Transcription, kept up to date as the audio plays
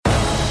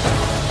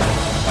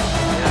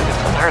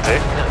paard,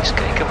 hè? Nou, eens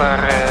kijken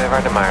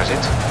waar de maar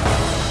zit.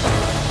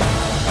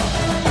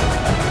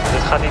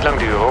 Het gaat niet lang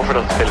duren hoor,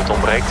 voordat het peloton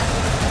bereikt.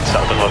 Het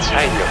zou toch wat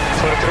zijn, joh.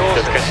 Voor het roze.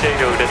 Dat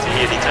Caicedo dat hij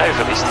hier die trui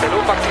verliest. Hij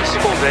loopt 18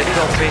 seconden, niet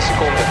al 2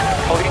 seconden.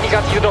 Ballerini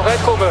gaat hier nog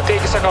uitkomen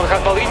tegen Sagan.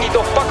 Gaat Ballerini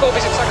nog pakken of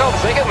is het Sagan?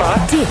 Zeg het maar.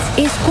 Dit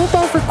is Kop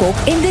over Kop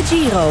in de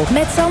Giro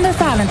met Sander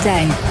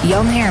Valentijn,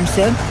 Jan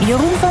Hermsen,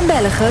 Jeroen van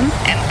Bellegem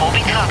en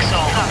Bobby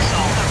Traxel.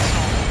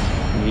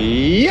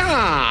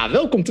 Ja,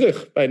 welkom terug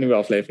bij een nieuwe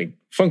aflevering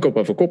van Kop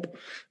over Kop.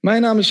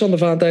 Mijn naam is Sander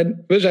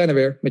Valentijn. We zijn er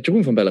weer met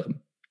Jeroen van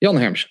Bellegem, Jan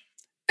Hermsen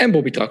en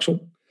Bobby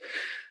Traxel.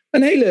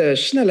 Een hele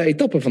snelle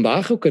etappe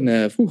vandaag, ook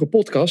een vroege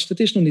podcast. Het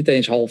is nog niet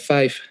eens 4:30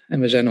 en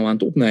we zijn al aan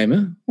het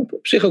opnemen. Op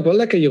zich ook wel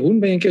lekker, Jeroen.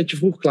 Ben je een keertje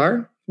vroeg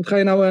klaar? Wat ga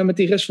je nou met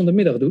die rest van de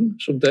middag doen,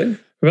 zometeen?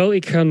 Wel,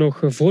 ik ga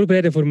nog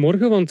voorbereiden voor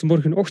morgen, want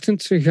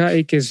morgenochtend ga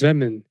ik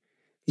zwemmen.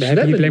 We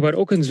hebben hier blijkbaar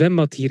ook een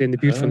zwembad hier in de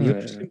buurt van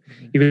Hilversum.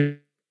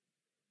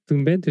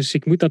 Toen ben. Dus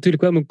ik moet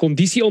natuurlijk wel mijn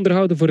conditie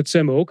onderhouden voor het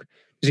zwemmen ook.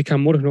 Dus ik ga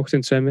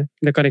morgenochtend zwemmen. En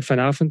dan kan ik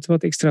vanavond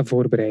wat extra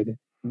voorbereiden.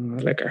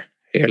 Lekker.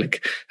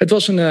 Heerlijk. Het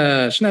was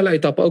een snelle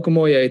etappe, ook een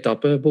mooie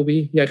etappe,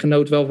 Bobby. Jij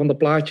genoot wel van de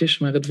plaatjes,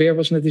 maar het weer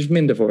was net iets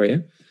minder voor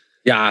je.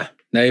 Ja,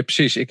 nee,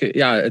 precies.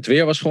 Het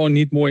weer was gewoon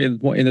niet mooi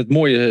in het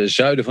mooie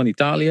zuiden van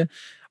Italië.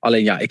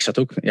 Alleen ja,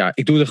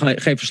 ik doe er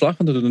geen verslag,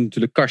 want dat doen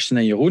natuurlijk Karsten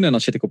en Jeroen. En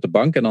dan zit ik op de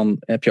bank en dan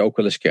heb je ook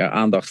wel eens een keer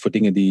aandacht voor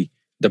dingen die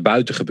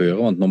daarbuiten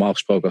gebeuren. Want normaal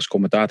gesproken als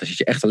commentator zit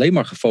je echt alleen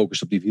maar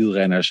gefocust op die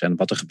wielrenners en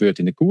wat er gebeurt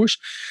in de koers.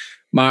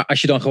 Maar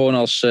als je dan gewoon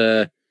als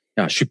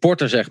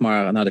supporter zeg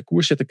maar naar de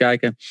koers zit te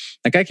kijken,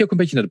 dan kijk je ook een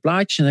beetje naar de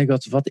plaatjes en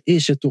denk je, wat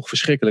is het toch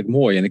verschrikkelijk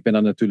mooi. En ik ben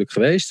daar natuurlijk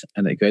geweest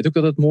en ik weet ook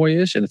dat het mooi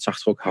is en het zag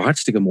er ook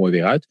hartstikke mooi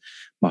weer uit.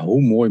 Maar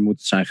hoe mooi moet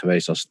het zijn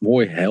geweest als het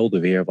mooi helder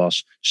weer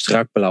was,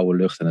 strak blauwe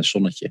lucht en een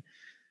zonnetje.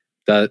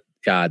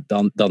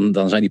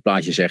 Dan zijn die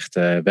plaatjes echt.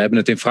 We hebben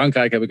het in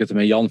Frankrijk, heb ik het er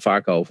met Jan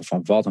vaak over,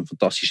 van wat een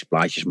fantastische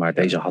plaatjes. Maar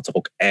deze had er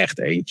ook echt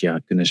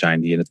eentje kunnen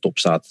zijn die in de top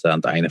staat aan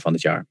het einde van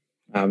het jaar.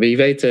 Nou, wie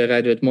weet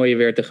rijden we het mooie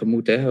weer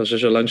tegemoet. Hè? Als er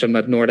zo langzaam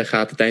naar het noorden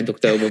gaat, het eind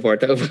oktober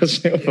wordt over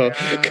sneeuwval.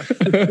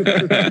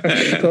 Ja.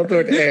 Dat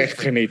wordt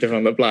echt genieten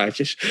van de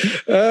plaatjes.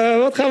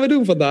 Wat gaan we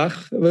doen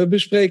vandaag? We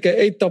bespreken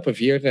etappe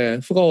 4.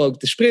 Vooral ook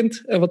de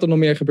sprint en wat er nog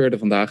meer gebeurde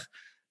vandaag.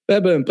 We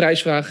hebben een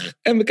prijsvraag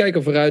en we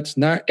kijken vooruit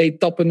naar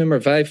etappe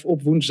nummer 5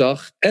 op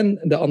woensdag. En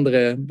de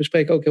andere,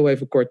 bespreken ook heel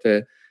even kort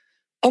de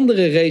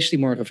andere race die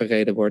morgen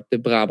verreden wordt, de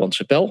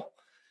Brabantse Pijl.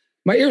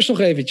 Maar eerst nog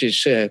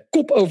eventjes,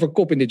 kop over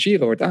kop in de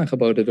Giro wordt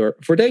aangeboden door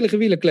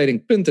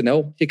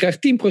voordeligewielerkleding.nl. Je krijgt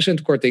 10%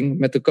 korting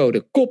met de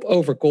code kop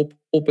over kop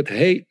op het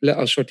hele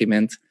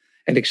assortiment.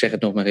 En ik zeg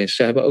het nog maar eens,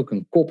 ze hebben ook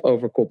een kop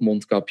over kop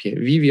mondkapje.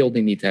 Wie wil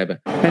die niet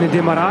hebben? En de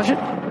demarrage?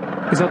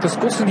 Is dat de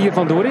Skotsen die er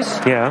vandoor is?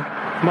 Ja.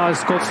 Maar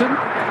Skotsen,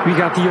 wie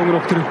gaat die jongen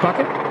nog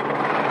terugpakken?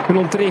 Een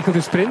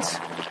ontregelde sprint.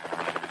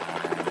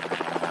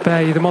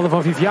 Bij de mannen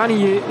van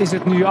Viviani is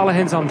het nu alle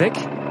hens aan dek.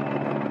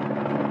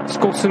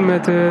 Skotsen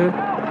met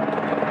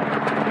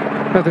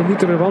de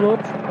moed er wel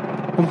op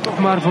om toch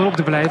maar voorop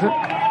te blijven.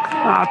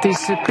 Het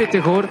is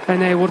pittig hoor. En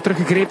hij wordt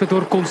teruggegrepen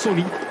door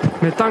Consoli.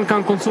 Met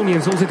Tankan Consoli.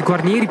 En zo zit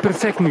Guarnieri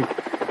perfect nu.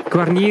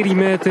 Guarnieri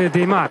met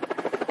Demar.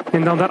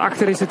 En dan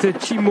daarachter is het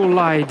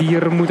Cimolai die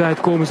er moet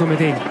uitkomen zo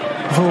meteen.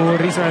 Voor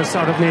Israël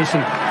South of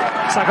Nation.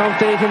 Sagan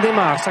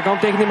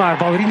tegen Demar.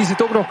 Ballerini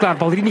zit ook nog klaar.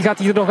 Ballerini gaat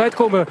hier er nog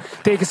uitkomen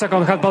tegen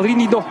Sagan. Gaat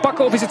Ballerini nog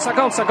pakken of is het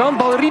Sagan? Sagan,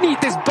 Ballerini.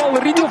 Het is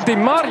Ballerini of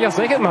Demar. Ja,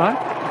 zeg het maar.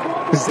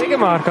 Zeg het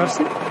maar,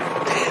 Karsten.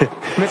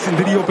 Met z'n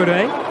 3 op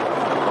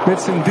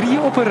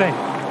een rij.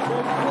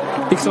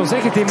 Ik zou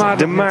zeggen Demar.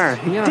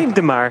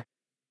 Demar.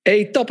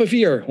 Etappe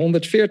 4,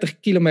 140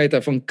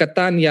 kilometer van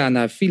Catania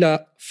naar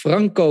Villa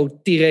Franco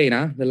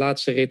Tirrena. De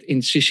laatste rit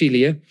in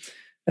Sicilië.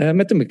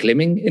 Met een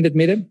beklimming in het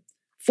midden.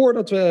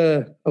 Voordat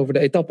we over de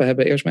etappe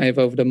hebben, eerst maar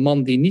even over de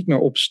man die niet meer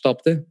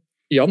opstapte.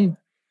 Jan.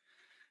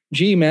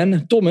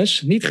 G-Man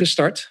Thomas, niet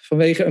gestart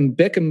vanwege een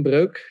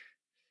bekkenbreuk.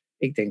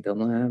 Ik denk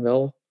dan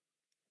wel,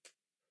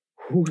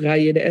 hoe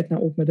rij je de Etna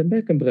op met een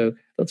bekkenbreuk?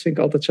 Dat vind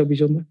ik altijd zo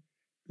bijzonder.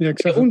 Ja,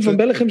 Jeroen van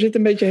Bellegem zit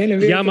een beetje heen en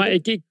weer. Ja, maar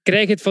ik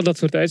krijg het van dat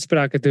soort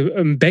uitspraken.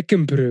 Een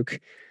bekkenbreuk.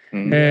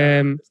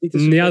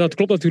 Dat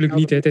klopt natuurlijk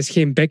niet. Hè. Het is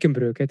geen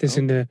bekkenbreuk. Hè. Het is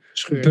een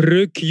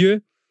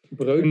breukje.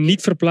 Een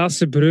niet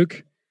verplaatste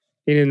breuk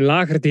in een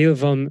lager deel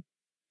van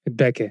het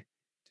bekken.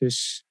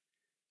 Dus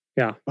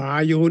ja.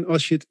 Maar Jeroen,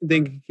 als je het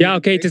denk ik... Ja,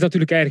 oké, het is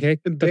natuurlijk erg. Hè.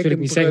 Dat wil ik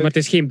niet zeggen, maar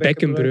het is geen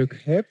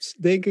bekkenbreuk. Hebt,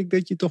 denk ik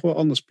dat je toch wel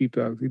anders piept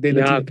ook. Ik denk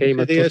dat je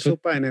serieus veel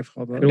pijn heeft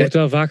gehad. Er wordt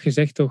wel vaak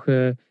gezegd toch,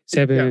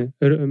 zijn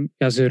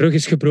rug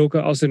is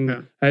gebroken als een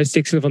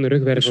uitsteeksel van de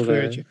rugwervel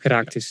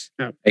geraakt is.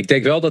 Ja. Ik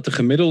denk wel dat de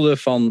gemiddelde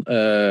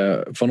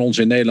van ons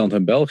in Nederland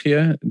en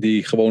België,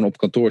 die gewoon op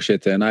kantoor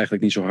zitten en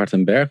eigenlijk niet zo hard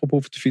een berg op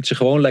hoeven te fietsen,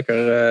 gewoon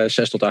lekker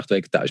 6 tot 8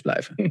 weken thuis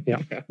blijven. Ja.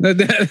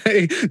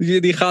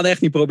 Die gaan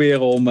echt niet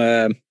proberen om...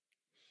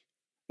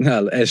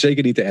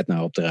 zeker niet de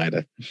Etna op te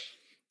rijden.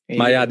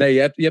 Maar ja, nee,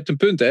 je hebt een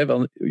punt, hè.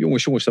 Want,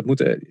 jongens, dat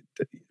moet...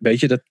 Weet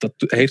je, dat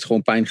heeft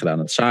gewoon pijn gedaan.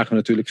 Dat zagen we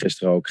natuurlijk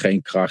gisteren ook.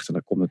 Geen kracht. En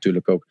dat komt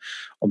natuurlijk ook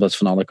omdat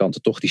van de andere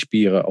kanten toch die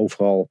spieren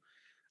overal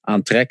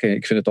aantrekken.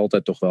 Ik vind het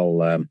altijd toch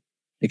wel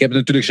Ik heb het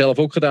natuurlijk zelf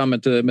ook gedaan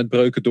met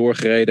breuken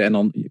doorgereden. En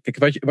dan,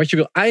 kijk, wat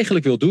je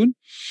eigenlijk wil doen,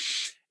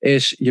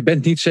 is je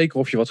bent niet zeker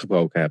of je wat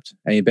gebroken hebt.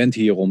 En je bent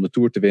hier om de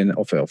Tour te winnen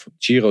of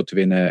Giro te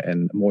winnen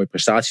en mooie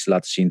prestaties te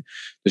laten zien.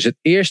 Dus het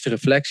eerste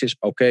reflex is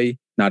oké,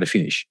 naar de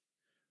finish.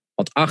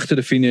 Want achter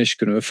de finish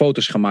kunnen we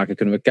foto's gaan maken,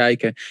 kunnen we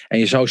kijken. En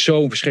je zou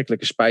zo'n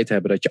verschrikkelijke spijt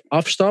hebben dat je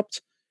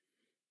afstapt.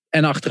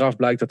 En achteraf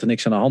blijkt dat er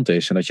niks aan de hand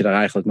is. En dat je daar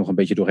eigenlijk nog een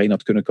beetje doorheen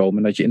had kunnen komen.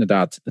 En dat je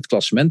inderdaad het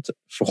klassement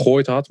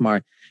vergooid had.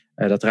 Maar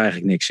dat er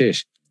eigenlijk niks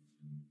is.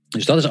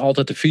 Dus dat is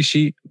altijd de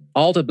visie.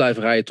 Altijd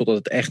blijven rijden totdat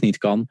het echt niet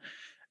kan.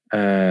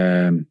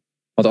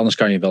 Want anders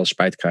kan je wel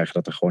spijt krijgen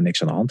dat er gewoon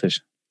niks aan de hand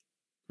is.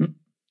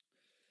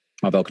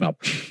 Maar wel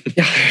knap.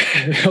 Ja,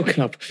 wel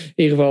knap.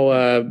 In ieder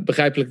geval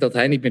begrijpelijk dat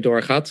hij niet meer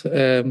doorgaat.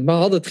 We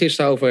hadden het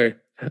gisteren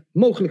over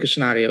mogelijke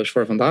scenario's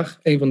voor vandaag.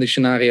 Een van die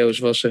scenario's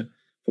was...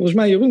 volgens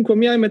mij, Jeroen,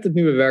 kwam jij met het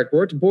nieuwe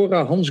werkwoord.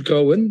 Bora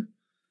Hansgrohe.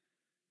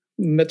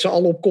 Met z'n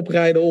allen op kop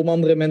rijden om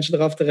andere mensen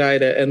eraf te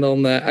rijden. En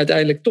dan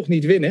uiteindelijk toch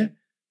niet winnen.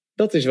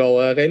 Dat is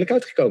wel redelijk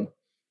uitgekomen.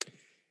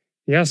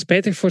 Ja,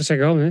 spijtig voor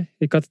Sagan. Hè.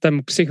 Ik had het hem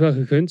op zich wel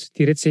gegund,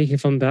 die ritzege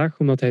vandaag.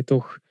 Omdat hij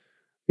toch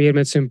weer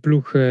met zijn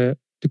ploeg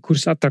de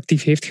koers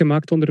attractief heeft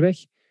gemaakt onderweg.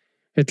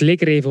 Het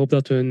leek er even op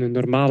dat we een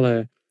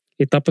normale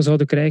etappe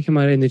zouden krijgen.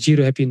 Maar in de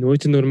Giro heb je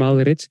nooit een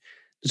normale rit.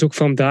 Dus ook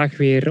vandaag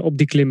weer op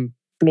die klim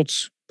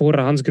plots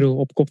Bora Hansgrohe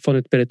op kop van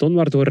het peloton.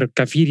 Waardoor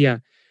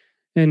Gaviria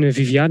en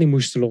Viviani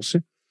moesten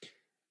lossen.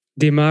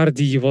 Demar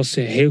die was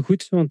heel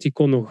goed, want die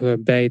kon nog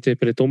bij het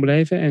peloton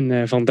blijven.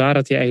 En vandaar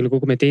dat je eigenlijk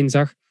ook meteen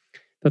zag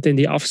dat in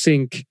die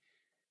afzink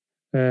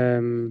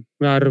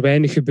er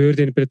weinig gebeurde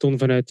in het peloton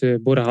vanuit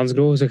Bora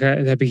Hansgrohe. Ze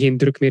hebben geen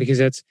druk meer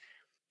gezet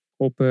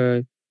op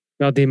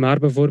Demar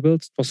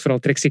bijvoorbeeld. Het was vooral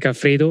Trek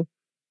Segafredo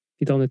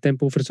die dan het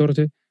tempo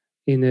verzorgde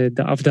in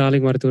de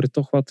afdaling, waardoor het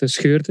toch wat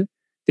scheurde.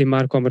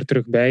 Demar kwam er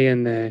terug bij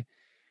en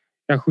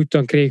goed,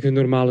 dan kregen we een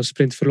normale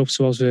sprintverloop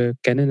zoals we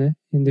kennen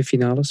in de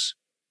finales.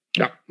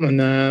 Ja,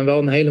 wel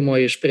een hele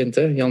mooie sprint,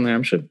 hè, Jan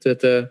Hermsen.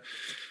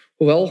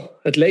 Hoewel,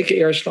 het leek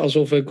eerst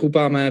alsof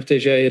Groupama en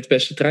FDJ het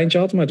beste treintje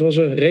had, maar het was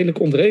redelijk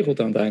ontregeld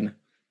aan het einde.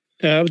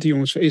 Ja, want die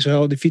jongens van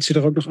Israël die fietsen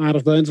er ook nog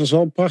aardig bij. Het was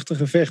wel een prachtig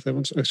gevecht, hè?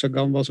 Want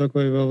Sagan was ook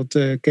wel wat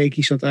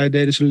cakeys aan het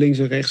uitdelen, zo links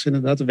en rechts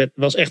inderdaad. Het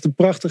was echt een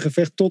prachtig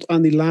gevecht tot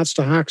aan die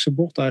laatste Haakse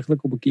bocht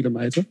eigenlijk op een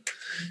kilometer.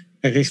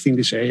 En richting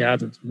de zee, ja,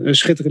 een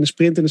schitterende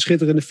sprint en een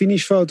schitterende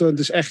finishfoto. Het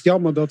is echt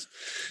jammer dat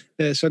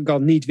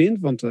Sagan niet wint.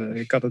 Want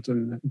ik had het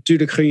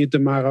natuurlijk gun je het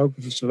hem maar ook.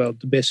 Dat is wel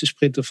de beste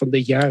sprinter van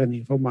dit jaar in ieder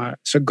geval. Maar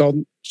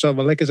Sagan zou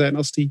wel lekker zijn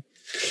als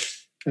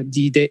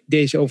die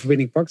deze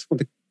overwinning pakt.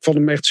 Want ik vond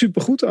hem echt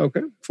supergoed ook. Hè?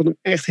 Ik vond hem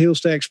echt heel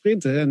sterk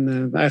sprinten.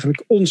 En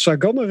eigenlijk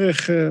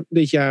on-Sagannerig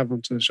dit jaar.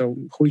 Want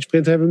zo'n goede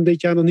sprint hebben we hem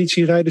dit jaar nog niet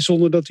zien rijden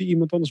zonder dat hij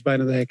iemand anders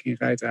bijna de hek in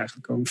rijdt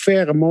eigenlijk. Een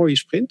verre mooie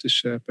sprint,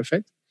 dus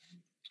perfect.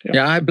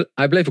 Ja,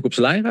 hij bleef ook op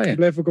zijn lijn rijden. Hij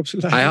bleef ook op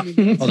zijn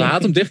lijn. Want hij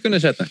had hem dicht kunnen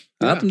zetten.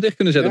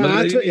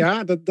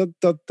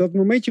 Dat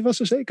momentje was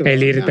er zeker. Hij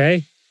leerde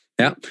bij.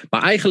 Ja,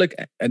 maar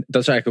eigenlijk, en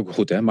dat is eigenlijk ook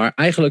goed, hè, maar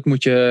eigenlijk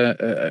moet je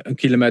een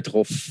kilometer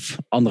of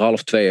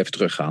 1,5, 2 even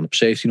teruggaan. Op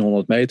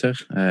 1700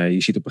 meter.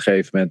 Je ziet op een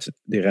gegeven moment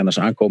die renners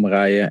aankomen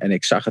rijden. En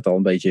ik zag het al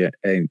een beetje.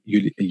 En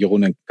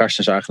Jeroen en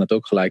Karsten zagen het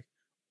ook gelijk.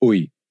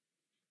 Oei.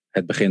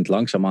 Het begint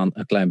langzaamaan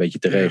een klein beetje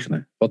te regenen.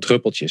 Ja. Wat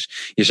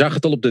druppeltjes. Je zag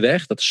het al op de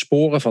weg. Dat de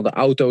sporen van de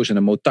auto's en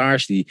de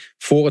motards die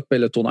voor het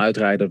peloton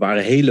uitrijden. Er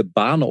waren hele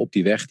banen op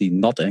die weg die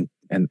nat en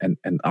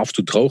af en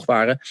toe droog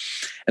waren.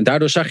 En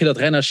daardoor zag je dat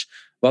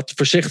renners wat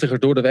voorzichtiger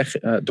door de weg,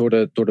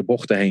 door de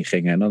bochten heen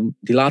gingen. En dan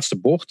die laatste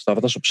bocht,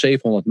 dat was op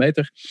 700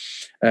 meter.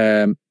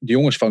 De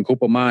jongens van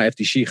Groupama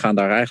FDG gaan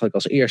daar eigenlijk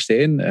als eerste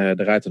in.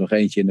 Er rijdt er nog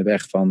eentje in de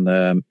weg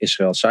van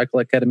Israel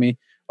Cycle Academy.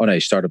 Oh nee,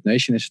 Startup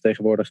Nation is het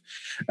tegenwoordig.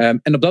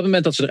 En op dat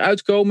moment dat ze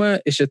eruit komen,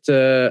 is het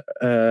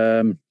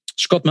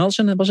Scott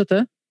Melson, was het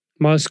hè?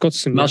 Miles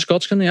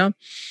Scottson, ja.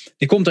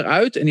 Die komt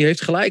eruit en die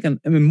heeft gelijk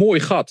een mooi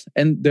gat.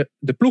 En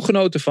de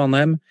ploeggenoten van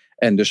hem,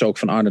 en dus ook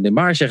van Arnaud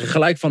Démare, zeggen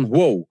gelijk van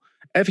wow,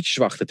 eventjes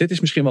wachten, dit is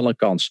misschien wel een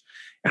kans.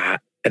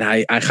 Ja, en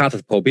hij gaat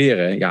het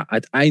proberen. Ja,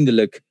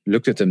 uiteindelijk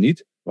lukt het hem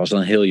niet. Was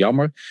dan heel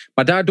jammer.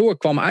 Maar daardoor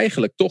kwam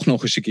eigenlijk toch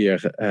nog eens een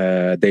keer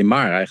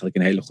Démare eigenlijk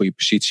in een hele goede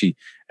positie.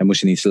 En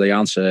moest een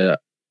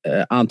Italiaanse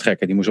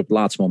aantrekken. Die moest op het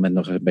laatste moment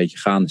nog een beetje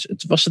gaan.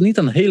 Het was niet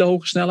een hele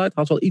hoge snelheid.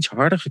 Had wel iets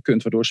harder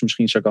gekund. Waardoor ze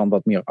misschien Sagan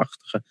wat meer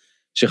achter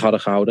zich hadden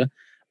gehouden.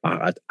 Maar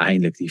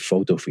uiteindelijk die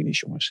fotofinish,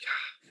 jongens.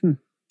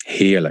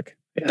 Heerlijk.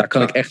 Ja, daar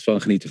kan ik echt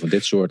van genieten. Van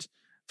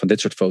dit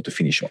soort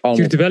fotofinish. Het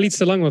duurde wel iets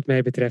te lang wat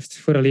mij betreft.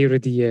 Vooraleer we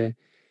die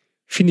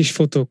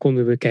finishfoto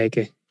konden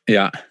bekijken.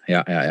 Ja.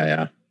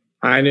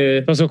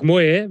 Het was ook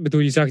mooi, hè? Ik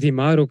bedoel, je zag die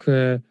maar ook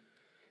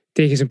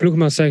tegen zijn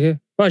ploegmaat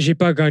zeggen: j'ai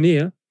pas gagné,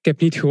 hè? Ik heb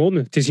niet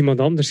gewonnen. Het is iemand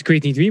anders. Ik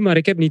weet niet wie, maar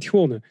ik heb niet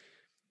gewonnen.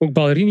 Ook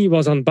Ballerini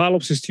was aan het balen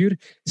op zijn stuur.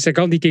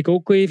 Sagan die keek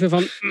ook even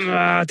van: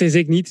 het is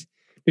ik niet.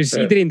 Dus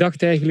iedereen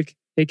dacht eigenlijk: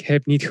 ik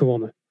heb niet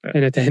gewonnen. Ja.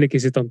 En uiteindelijk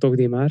is het dan toch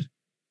Démare.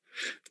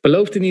 Het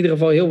belooft in ieder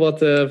geval heel wat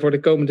voor de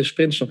komende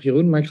sprints nog,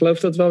 Jeroen. Maar ik geloof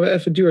dat het wel weer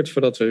even duurt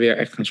voordat we weer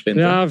echt gaan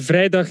sprinten. Ja,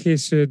 vrijdag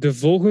is de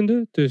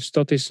volgende. Dus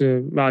dat is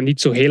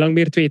niet zo heel lang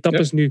meer. 2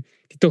 etappes nu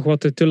die toch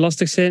wat te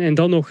lastig zijn. En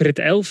dan nog rit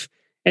 11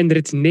 en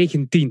rit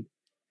 19.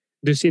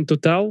 Dus in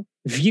totaal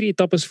 4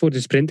 etappes voor de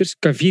sprinters.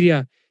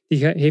 Gaviria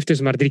die heeft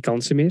dus maar 3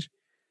 kansen meer.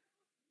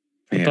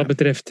 Wat dat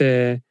betreft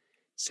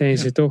zijn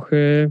ze toch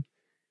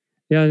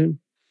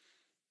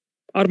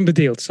arm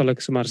bedeeld, zal ik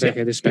ze maar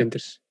zeggen, de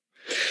sprinters.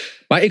 Ja.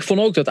 Maar ik vond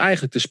ook dat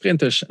eigenlijk de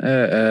sprinters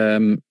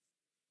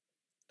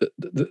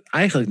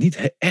eigenlijk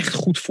niet echt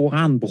goed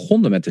vooraan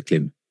begonnen met de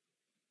klim.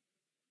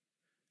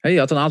 Je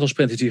had een aantal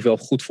sprinters die wel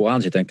goed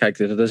vooraan zitten. En kijk,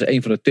 dat is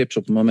een van de tips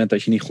op het moment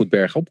dat je niet goed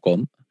bergop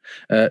komt.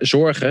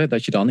 Zorgen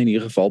dat je dan in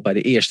ieder geval bij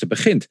de eerste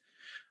begint.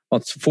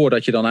 Want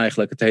voordat je dan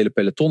eigenlijk het hele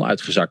peloton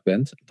uitgezakt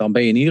bent, dan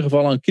ben je in ieder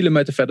geval al een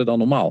kilometer verder dan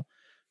normaal.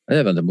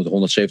 Want er moeten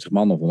 170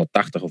 man of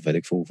 180 of weet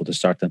ik veel hoeveel te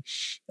starten.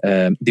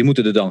 Die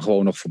moeten er dan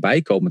gewoon nog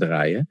voorbij komen te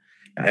rijden.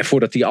 Ja, en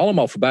voordat die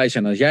allemaal voorbij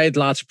zijn, als jij het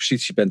laatste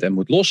positie bent en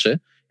moet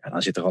lossen,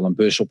 dan zit er al een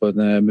bus op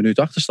een minuut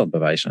achterstand bij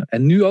wijze.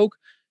 En nu ook,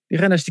 die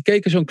renners die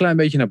keken zo'n klein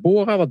beetje naar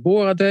Bora, wat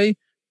Bora deed.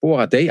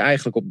 Bora deed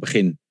eigenlijk op het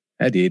begin,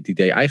 die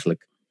deed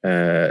eigenlijk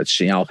het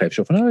signaal geven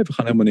zo van, we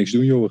gaan helemaal niks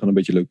doen joh, we gaan een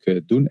beetje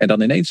leuk doen. En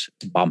dan ineens,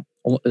 bam.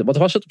 Wat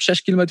was het, op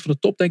 6 kilometer van de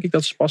top denk ik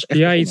dat ze pas echt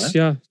begonnen,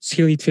 het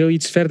scheelt niet veel,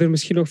 iets verder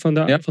misschien nog van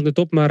de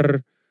top,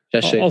 maar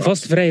 6,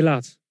 alvast vrij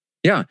laat.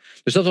 Ja,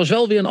 dus dat was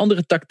wel weer een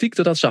andere tactiek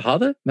dat ze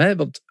hadden.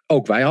 Want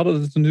ook wij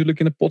hadden het natuurlijk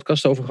in de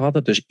podcast over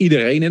gehad. Dus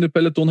iedereen in de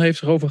peloton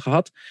heeft erover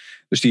gehad.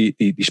 Dus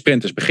die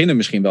sprinters beginnen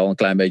misschien wel een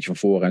klein beetje van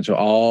voren. En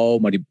zo,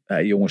 maar die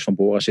jongens van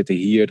Bora zitten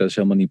hier. Dat is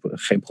helemaal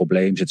geen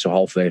probleem. Zitten zo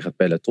halverwege het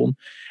peloton.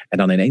 En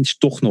dan ineens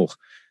toch nog.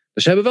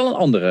 Dus ze hebben wel een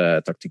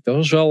andere tactiek. Dat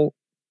was wel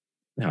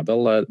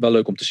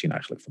leuk om te zien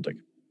eigenlijk, vond ik.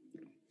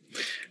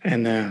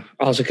 En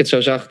als ik het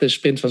zo zag, de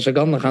sprint van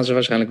Sagan, dan gaan ze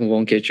waarschijnlijk nog wel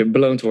een keertje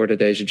beloond worden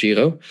deze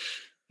Giro.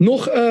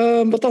 Nog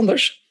wat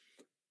anders.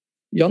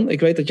 Jan, ik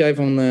weet dat jij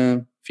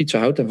van fietsen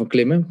houdt en van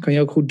klimmen. Kan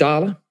je ook goed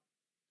dalen?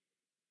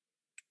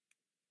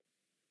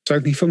 Zou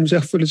ik niet van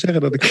mezelf willen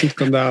zeggen dat ik goed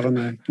kan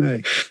dalen?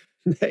 Nee.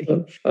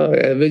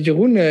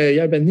 Jeroen,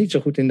 jij bent niet zo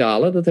goed in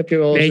dalen. Dat heb je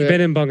wel eens, ik ben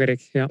een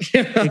bangerik. Ja.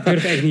 Ik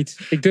durf echt niet.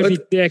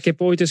 Ik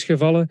heb ooit eens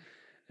gevallen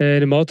in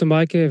de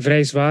mountainbiken,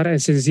 vrij zwaar. En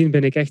sindsdien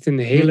ben ik echt een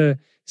hele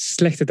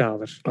slechte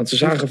daler. Want ze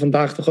zagen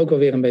vandaag toch ook wel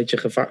weer een beetje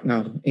gevaar.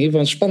 Nou, in ieder geval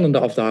een spannende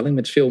afdaling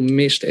met veel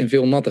mist en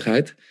veel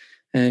nattigheid.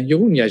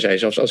 Jeroen, jij zei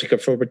zelfs, als ik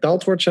ervoor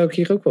betaald word, zou ik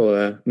hier ook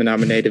wel me naar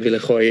beneden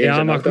willen gooien.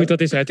 Ja, maar goed,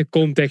 dat is uit de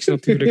context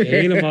natuurlijk.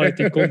 Helemaal uit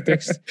die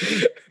context.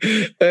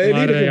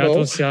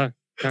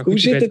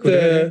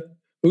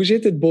 Hoe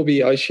zit het,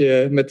 Bobby, als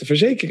je met de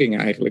verzekeringen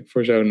eigenlijk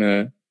voor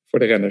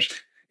de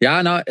renners?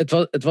 Ja, nou,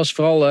 het was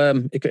vooral...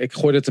 Ik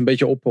gooide het een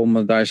beetje op om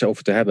het daar eens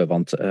over te hebben.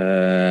 Want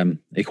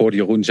ik hoorde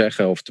Jeroen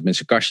zeggen, of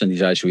tenminste Karsten, die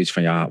zei zoiets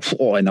van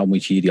en nou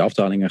moet je hier die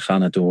afdalingen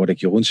gaan. En toen hoorde ik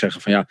Jeroen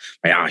zeggen van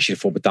maar als je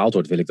ervoor betaald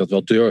wordt, wil ik dat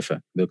wel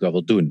durven. Wil ik dat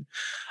wel doen.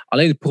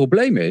 Alleen het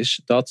probleem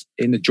is dat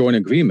in de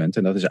Joint Agreement,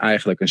 en dat is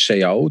eigenlijk een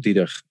CAO die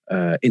er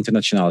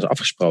internationaal is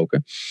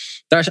afgesproken.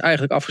 Daar is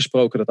eigenlijk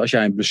afgesproken dat als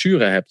jij een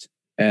blessure hebt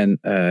en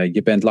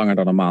je bent langer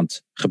dan een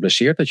maand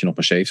geblesseerd, dat je nog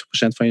maar 70%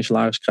 van je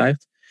salaris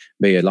krijgt.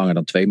 Ben je langer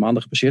dan 2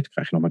 maanden geblesseerd,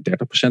 krijg je nog maar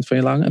 30% van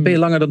je langer. En ben je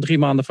langer dan 3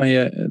 maanden van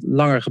je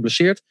langer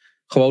geblesseerd,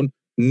 gewoon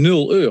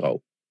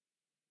 €0.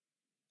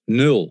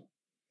 0.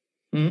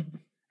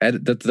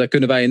 Dat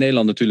kunnen wij in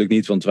Nederland natuurlijk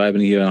niet, want wij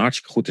hebben hier een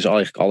hartstikke goed, is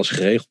eigenlijk alles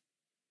geregeld.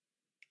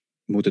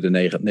 We moeten de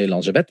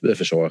Nederlandse wet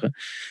verzorgen.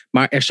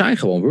 Maar er zijn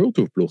gewoon World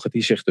Tour ploegen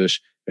die zich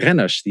dus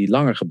renners die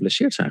langer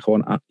geblesseerd zijn,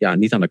 gewoon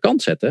niet aan de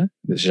kant zetten.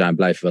 Ze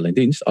blijven wel in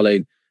dienst,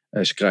 alleen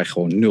ze krijgen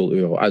gewoon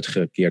 €0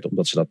 uitgekeerd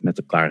omdat ze dat met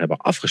elkaar hebben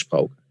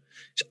afgesproken.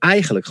 Is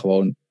eigenlijk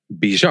gewoon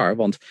bizar,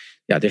 want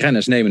die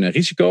renners nemen een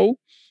risico.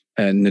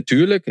 En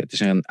natuurlijk, het is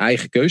een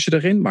eigen keuze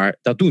daarin, maar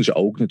dat doen ze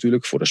ook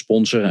natuurlijk voor de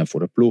sponsor en voor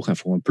de ploeg en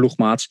voor hun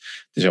ploegmaats.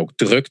 Het is ook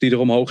druk die er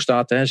omhoog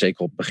staat,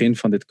 zeker op het begin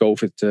van dit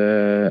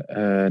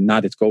na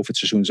dit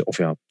COVID-seizoen, of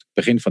het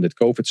begin van dit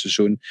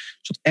COVID-seizoen,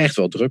 stond echt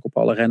wel druk op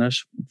alle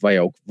renners, waar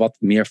je ook wat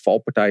meer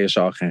valpartijen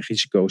zag en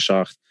risico's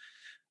zag.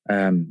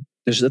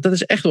 Dus dat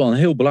is echt wel een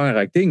heel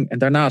belangrijk ding. En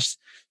daarnaast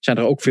zijn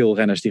er ook veel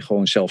renners die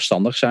gewoon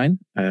zelfstandig zijn.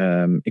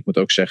 Ik moet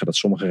ook zeggen dat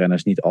sommige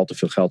renners niet al te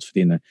veel geld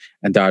verdienen.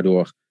 En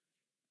daardoor,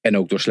 en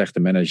ook door slechte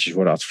managers,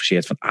 worden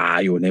adviseerd van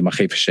neem maar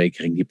geen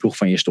verzekering. Die ploeg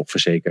van je is toch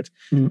verzekerd.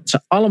 Het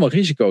zijn allemaal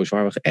risico's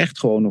waar we echt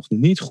gewoon nog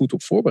niet goed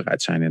op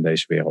voorbereid zijn in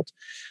deze wereld.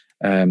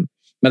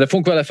 Maar dat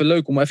vond ik wel even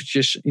leuk om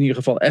eventjes in ieder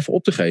geval even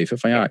op te geven.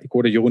 Van ik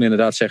hoorde Jeroen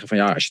inderdaad zeggen van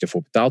als je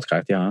ervoor betaald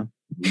krijgt,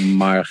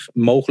 maar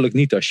mogelijk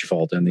niet als je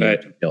valt. En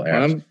heel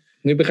erg.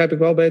 Nu begrijp ik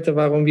wel beter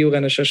waarom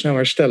wielrenners zo snel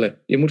herstellen.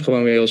 Je moet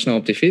gewoon weer heel snel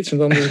op die fiets en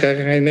dan krijg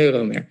je geen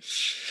euro meer.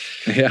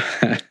 Ja.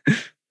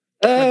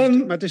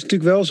 Maar het is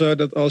natuurlijk wel zo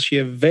dat als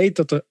je weet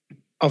dat de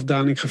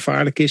afdaling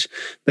gevaarlijk is,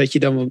 dat je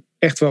dan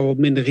echt wel wat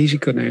minder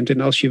risico neemt.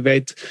 En als je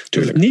weet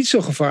dat het niet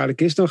zo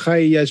gevaarlijk is, dan ga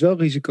je juist wel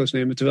risico's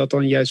nemen, terwijl het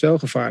dan juist wel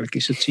gevaarlijk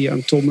is. Dat zie je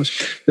aan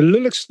Thomas. De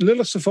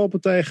lulligste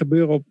valpartijen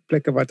gebeuren op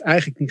plekken waar het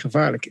eigenlijk niet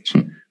gevaarlijk is.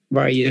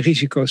 waar je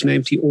risico's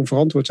neemt die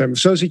onverantwoord zijn. Maar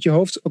zo zit je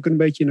hoofd ook een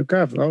beetje in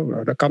elkaar.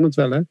 Nou, dat kan het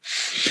wel, hè?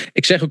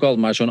 Ik zeg ook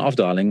altijd maar, zo'n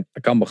afdaling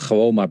kan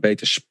gewoon maar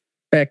beter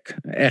spek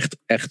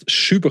echt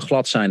super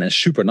glad zijn en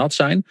super nat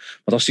zijn.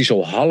 Want als die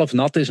zo half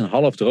nat is en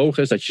half droog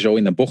is, dat je zo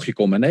in een bochtje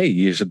komt en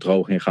hier is het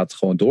droog en je gaat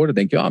gewoon door. Dan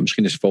denk je,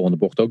 misschien is de volgende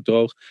bocht ook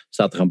droog.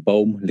 Staat er een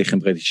boom, ligt een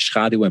beetje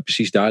schaduw en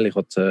precies daar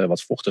ligt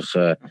wat vochtig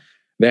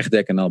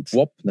wegdek en dan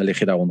dan lig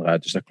je daar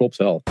onderuit. Dus dat klopt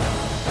wel.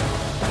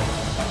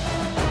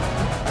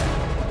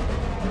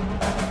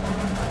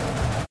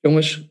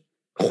 Jongens,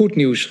 goed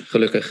nieuws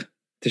gelukkig.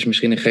 Het is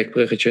misschien een gek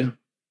bruggetje.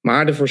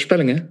 Maar de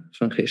voorspellingen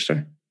van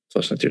gisteren, het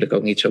was natuurlijk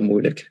ook niet zo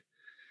moeilijk.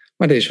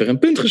 Maar er is weer een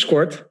punt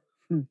gescoord.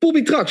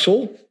 Bobby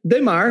Traxel,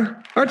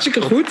 Demar,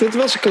 hartstikke goed. Het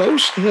was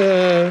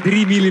close.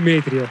 3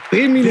 millimeter, ja.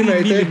 3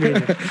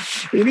 millimeter.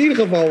 In ieder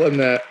geval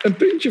een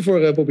puntje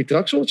voor Bobby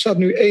Traxel. Het staat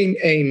nu 1-1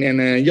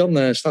 en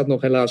Jan staat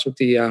nog helaas op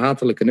die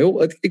hatelijke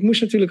 0. Ik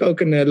moest natuurlijk ook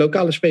een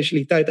lokale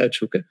specialiteit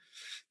uitzoeken.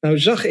 Nou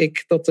zag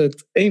ik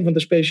dat een van de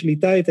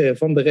specialiteiten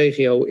van de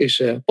regio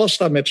is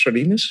pasta met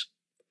sardines.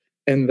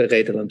 En we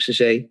reden langs de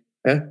zee.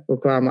 Hè? We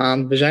kwamen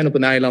aan, we zijn op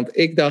een eiland.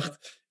 Ik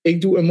dacht,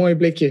 ik doe een mooi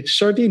blikje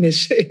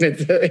sardines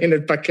in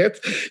het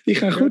pakket. Die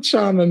gaan goed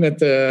samen met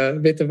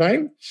witte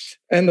wijn.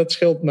 En dat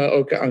scheelt me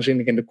ook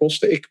aanzienlijk in de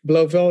kosten. Ik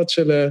beloof wel, het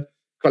zullen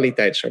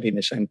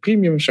kwaliteitssardines zijn.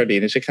 Premium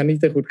sardines. Ik ga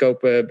niet een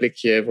goedkope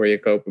blikje voor je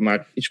kopen,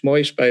 maar iets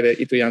moois bij de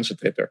Italiaanse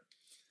tretter.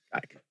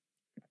 Kijk.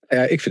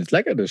 Ja, ik vind het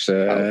lekker, dus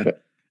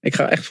ik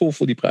ga echt vol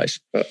voor die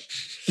prijs.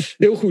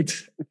 Heel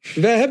goed.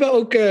 We hebben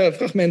ook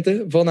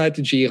fragmenten vanuit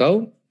de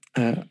Giro.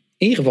 In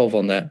ieder geval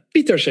van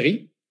Pieter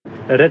Serie.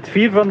 Rit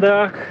 4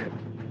 vandaag.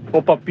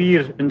 Op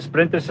papier een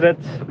sprintersrit,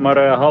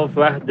 maar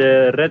halfweg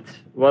de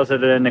rit was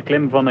er een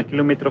klim van 1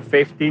 kilometer of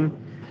 15.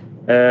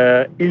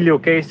 Ilio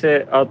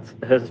Keijse had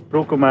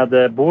gesproken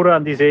met Bora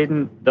en die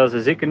zeiden dat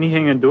ze zeker niet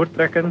gingen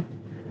doortrekken.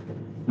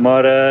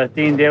 Maar het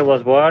tegendeel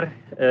was waar.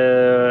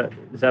 Ze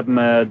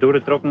hebben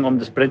doorgetrokken om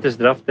de sprinters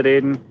eraf te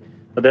rijden.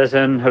 Dat is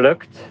hen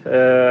gelukt.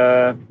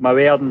 Maar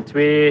wij hadden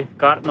 2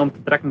 kaarten om te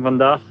trekken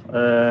vandaag.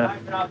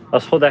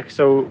 Als God echt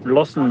zou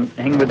lossen,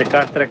 gingen we de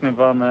kaart trekken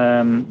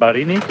van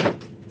Barini.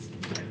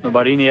 Maar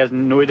Barini is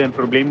nooit in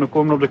problemen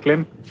gekomen op de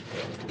klim.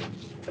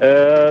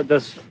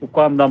 Dus we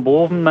kwamen dan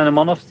boven met een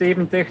man of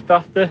 70,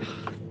 80.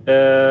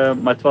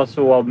 Maar het was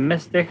zo wat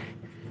mistig.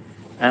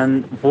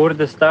 En voor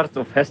de start,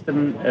 of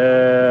gisteren,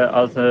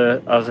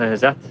 als ze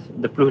gezegd,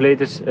 de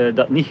ploegleiders, dat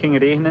het niet ging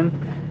regenen.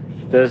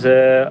 Dus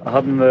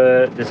hadden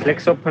we de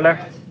sliks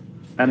opgelegd.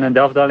 En de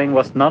afdaling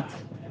was nat.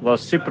 Het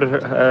was super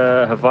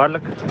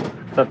gevaarlijk.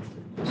 Ik zat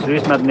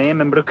serieus met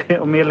neem en broek,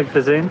 om eerlijk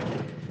te zijn.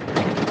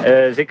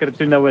 Zeker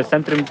toen we het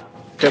centrum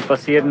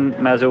passeren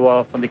met zo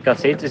wat van die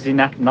kasseetjes die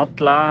net nat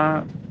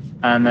lagen.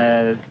 En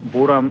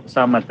Bora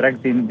samen met Trek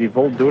die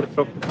vol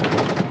doortrok.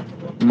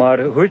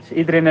 Maar goed,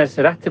 iedereen is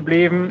recht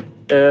gebleven.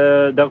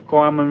 Dan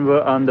kwamen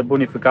we aan de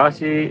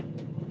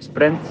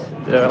bonificatiesprint.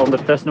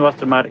 Ondertussen was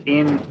er maar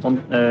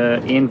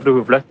één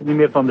vroege vluchter niet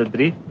meer van de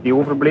 3 die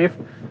overbleef.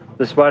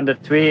 Dus waren er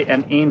 2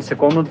 en 1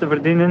 seconde te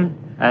verdienen.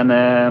 En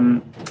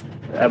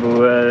hebben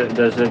we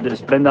dus de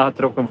sprint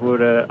aangetrokken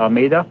voor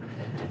Almeida.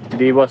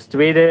 Die was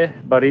tweede,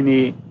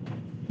 Barini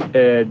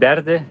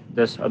derde.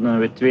 Dus hadden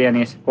we 2 en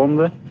 1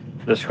 seconde.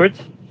 Dus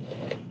goed.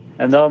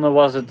 En dan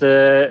was het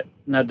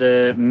naar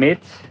de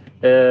meet.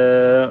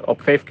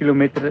 Op 5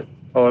 kilometer,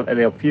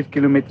 op 4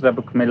 kilometer heb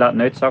ik mij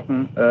laten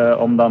uitzakken.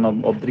 Om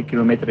dan op 3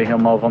 kilometer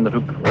helemaal van de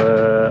hoek.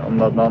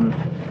 Omdat dan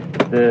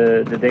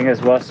de ding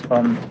was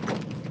van...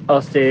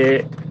 Als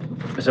hij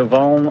zou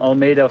vallen,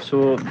 Almeida of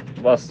zo,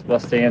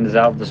 was hij in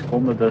dezelfde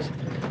seconde. Dus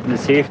in de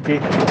safety.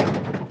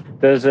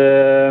 Dus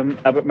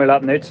heb ik mij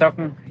laten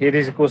uitzakken. Geen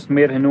risico's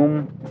meer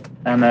genomen.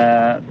 En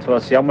het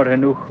was jammer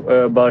genoeg.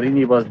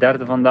 Barini was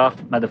derde vandaag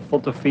met de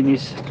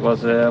fotofinish. Het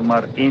was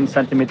maar 1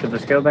 centimeter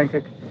verschil, denk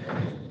ik.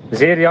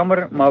 Zeer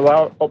jammer, maar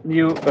wel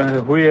opnieuw een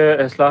goede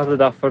geslaagde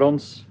dag voor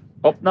ons.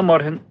 Op naar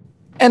morgen.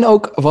 En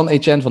ook van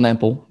Etienne van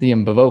Empel, die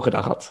een bewogen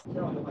dag had.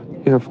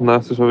 Ja,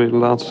 vandaag is alweer de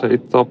laatste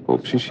etappe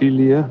op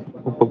Sicilië.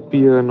 Op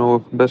papier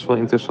nog best wel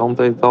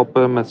interessante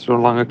etappe met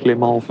zo'n lange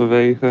klim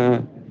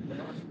halverwege.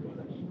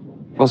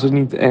 Was het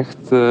niet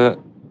echt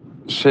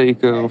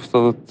zeker of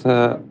dat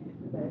het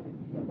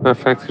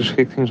perfect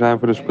geschikt ging zijn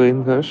voor de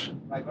sprinters.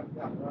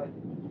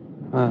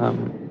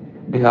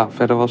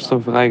 Verder was het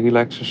een vrij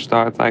relaxe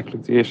start.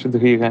 Eigenlijk de eerste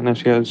 3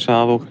 renners die uit het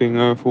zadel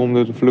gingen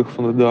vormden de vlucht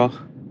van de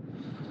dag.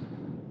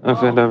 En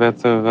verder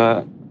werd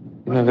er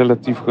in een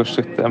relatief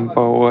rustig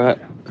tempo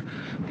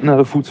naar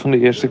de voet van de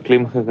eerste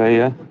klim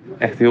gereden.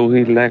 Echt heel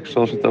relaxed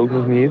was het ook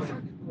nog niet.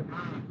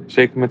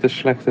 Zeker met de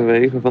slechte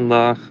wegen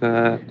vandaag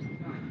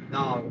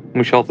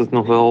moest je altijd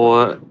nog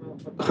wel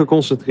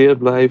geconcentreerd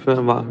blijven.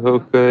 En waren er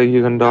ook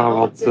hier en daar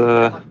wat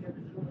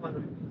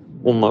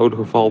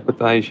onnodige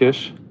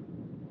valpartijtjes.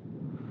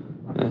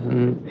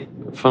 En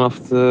vanaf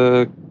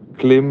de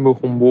klim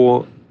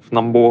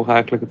nam Bora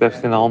eigenlijk het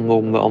echt in de handen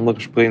om de andere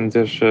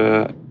sprinters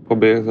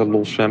proberen te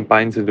lossen en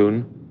pijn te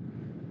doen.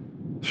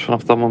 Dus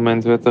vanaf dat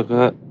moment werd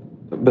er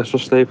best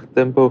wel stevig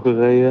tempo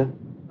gereden.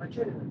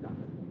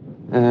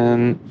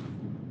 En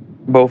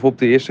bovenop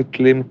de eerste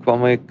klim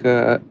kwam ik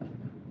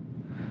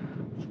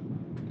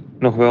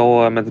nog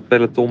wel met het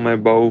peloton mee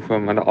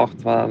boven. Maar de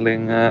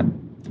afdaling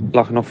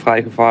lag er nog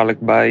vrij gevaarlijk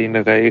bij in de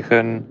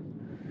regen,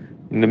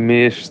 in de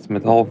mist.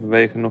 Met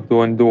halverwege nog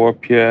door een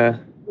dorpje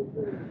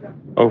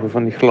over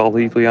van die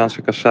gladde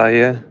Italiaanse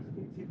kasseien.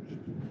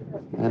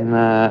 En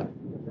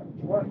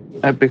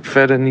heb ik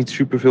verder niet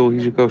superveel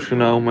risico's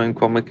genomen en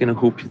kwam ik in een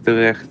groepje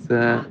terecht.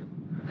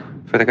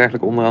 Werd ik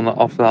eigenlijk onderaan de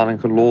afdaling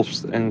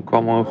gelost en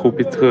kwam er een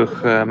groepje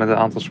terug met een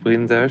aantal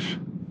sprinters.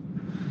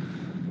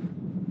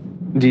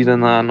 Die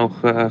daarna nog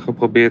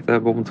geprobeerd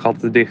hebben om het gat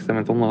te dichten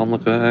met onder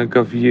andere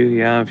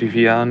Gaviria en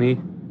Viviani.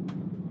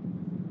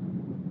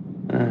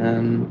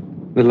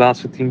 De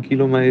laatste 10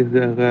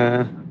 kilometer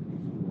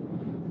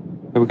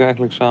heb ik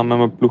eigenlijk samen met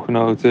mijn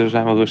ploeggenoten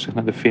zijn we rustig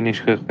naar de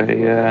finish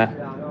gereden.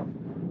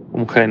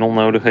 Om geen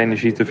onnodige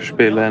energie te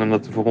verspillen en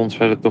omdat er voor ons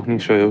verder toch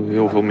niet zo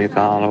heel veel meer te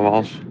halen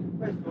was.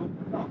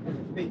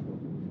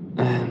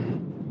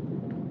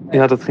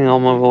 Ja, dat ging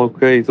allemaal wel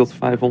oké. Tot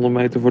 500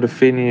 meter voor de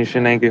finish.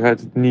 In één keer uit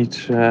het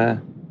niets de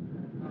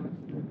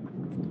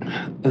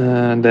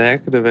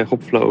hekken de weg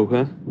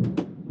opvlogen.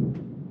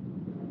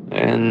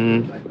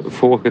 En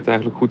voor ik het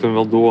eigenlijk goed en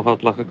wel door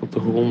had, lag ik op de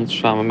grond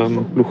samen met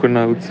mijn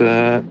ploeggenoot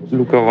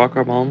Luca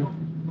Wakkerman.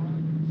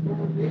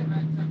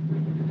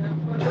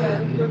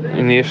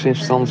 In eerste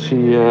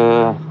instantie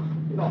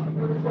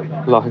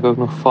lag ik ook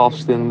nog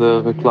vast in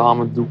de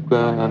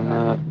reclamedoeken.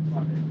 En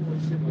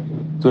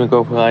toen ik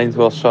overeind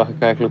was, zag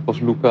ik eigenlijk pas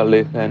Luca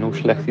liggen en hoe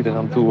slecht hij er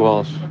aan toe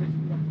was.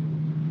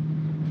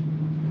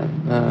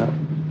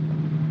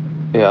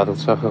 Ja, dat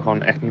zag er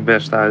gewoon echt niet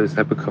best uit.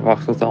 Heb ik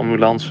gewacht tot de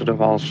ambulance er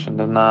was. En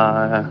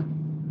daarna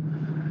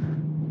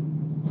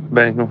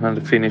ben ik nog naar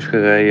de finish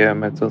gereden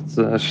met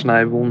dat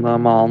snijwonden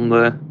aan mijn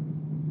handen.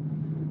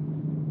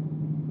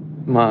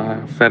 Maar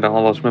verder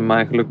alles met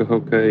mij gelukkig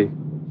oké.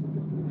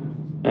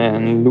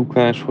 En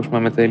Luca is volgens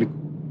mij met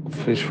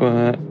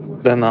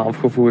daarna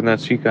afgevoerd naar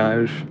het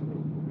ziekenhuis.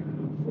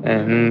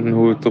 En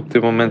hoe het op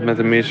dit moment met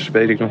hem is,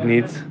 weet ik nog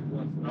niet.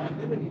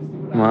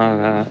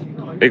 Maar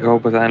ik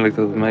hoop uiteindelijk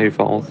dat het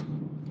meevalt.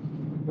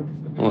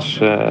 Anders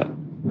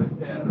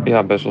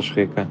best wel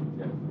schrikken.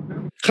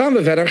 Gaan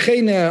we verder.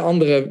 Geen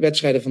andere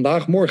wedstrijden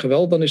vandaag. Morgen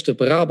wel. Dan is de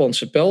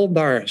Brabantse Pijl.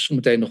 Daar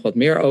zometeen nog wat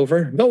meer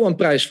over. Wel een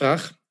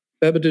prijsvraag.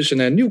 We hebben dus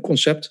een nieuw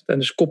concept.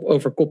 Tijdens kop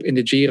over kop in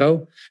de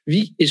Giro.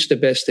 Wie is de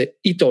beste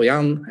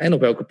Italiaan en op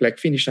welke plek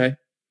finish hij?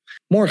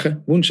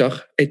 Morgen,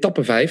 woensdag,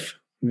 etappe 5.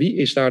 Wie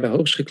is daar de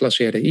hoogst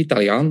geclasseerde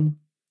Italiaan?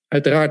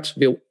 Uiteraard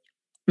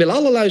willen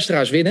alle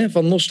luisteraars winnen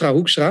van Nostra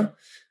Hoekstra.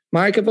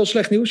 Maar ik heb wel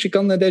slecht nieuws. Je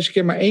kan deze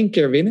keer maar 1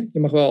 keer winnen. Je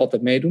mag wel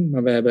altijd meedoen.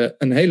 Maar we hebben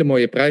een hele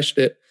mooie prijs.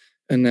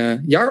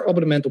 Een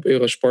jaarabonnement op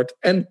Eurosport.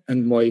 En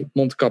een mooi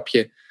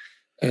mondkapje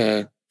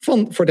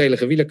van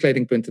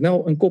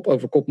voordeligewielerkleding.nl. Een kop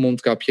over kop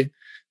mondkapje.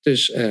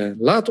 Dus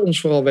laat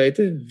ons vooral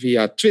weten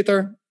via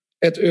Twitter,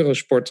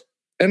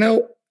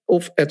 @Eurosport.nl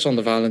of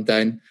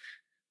 @SanderValentijn.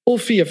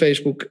 Of via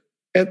Facebook,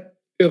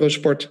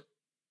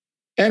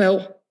 @Eurosport.nl.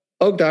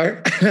 Ook daar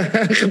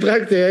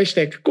gebruik de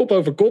hashtag kop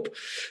over kop.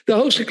 De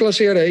hoogst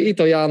geclasseerde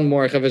Italiaan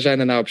morgen. We zijn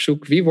er nou op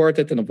zoek. Wie wordt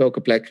het en op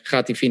welke plek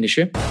gaat hij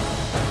finishen?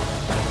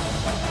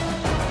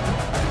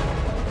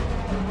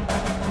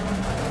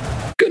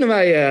 Kunnen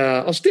wij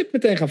als tip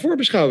meteen gaan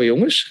voorbeschouwen,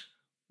 jongens.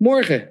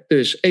 Morgen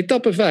dus,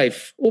 etappe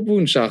 5 op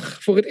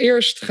woensdag. Voor het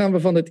eerst gaan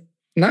we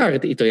naar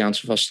het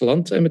Italiaanse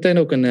vasteland. En meteen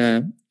ook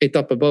een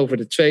etappe boven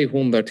de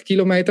 200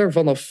 kilometer.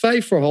 Vanaf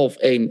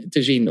 1:05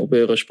 te zien op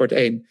Eurosport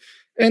 1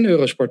 en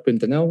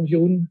Eurosport.nl.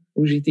 Jeroen,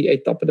 hoe ziet die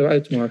etappe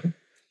eruit morgen?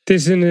 Het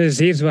is een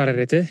zeer zware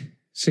rit. Hè?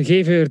 Ze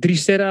geven er 3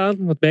 sterren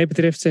aan. Wat mij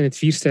betreft zijn het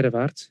 4 sterren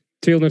waard.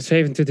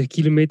 225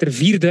 kilometer,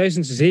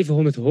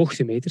 4700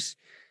 hoogtemeters.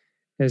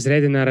 Ze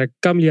rijden naar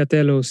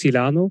Camgliatello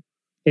Silano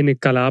in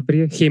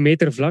Calabrië. Geen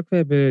meter vlak. We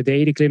hebben de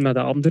ene klim na de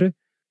andere.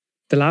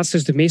 De laatste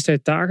is de meest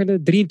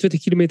uitdagende.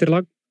 23 kilometer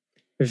lang.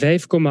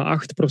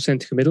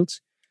 5,8%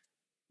 gemiddeld.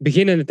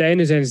 Begin en het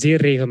einde zijn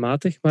zeer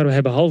regelmatig. Maar we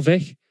hebben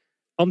halfweg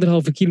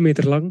 1,5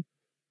 kilometer lang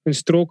een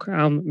strook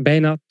aan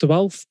bijna 12%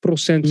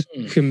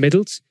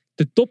 gemiddeld.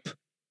 De top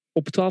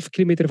op 12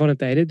 kilometer van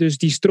het einde. Dus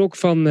die strook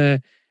van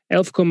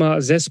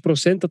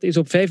 11,6%, dat is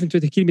op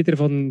 25 kilometer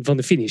van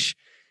de finish.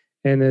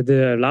 En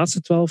de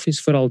laatste 12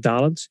 is vooral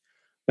dalend.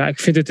 Ja, ik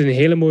vind het een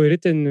hele mooie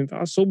rit en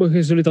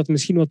sommigen zullen dat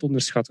misschien wat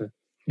onderschatten.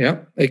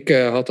 Ja, ik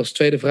had als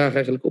tweede vraag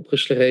eigenlijk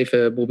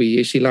opgeschreven, Bobby,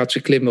 is die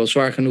laatste klim wel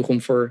zwaar genoeg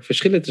om voor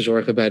verschillen te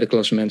zorgen bij de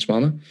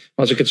klassementsmannen? Maar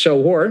als ik het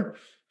zo hoor,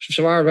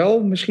 zwaar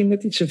wel, misschien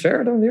net iets te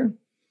ver dan weer?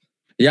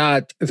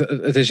 Ja,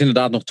 het is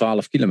inderdaad nog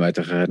 12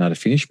 kilometer naar de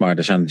finish. Maar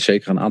er zijn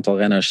zeker een aantal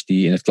renners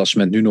die in het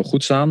klassement nu nog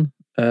goed staan.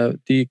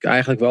 Die ik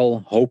eigenlijk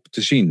wel hoop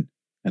te zien.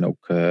 En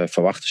ook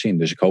verwacht te zien.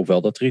 Dus ik hoop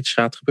wel dat er iets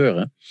gaat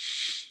gebeuren.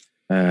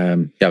 We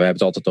hebben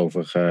het altijd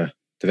over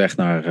de weg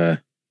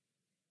naar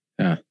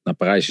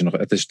Parijs.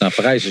 Naar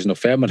Parijs is nog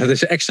ver, maar dat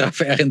is extra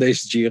ver in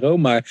deze Giro.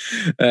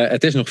 Maar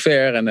het is nog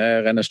ver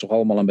en renners toch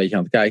allemaal een beetje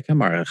aan het kijken.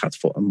 Maar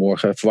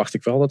morgen verwacht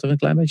ik wel dat er een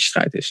klein beetje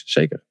strijd is.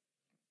 Zeker.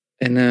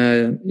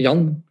 En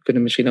Jan, we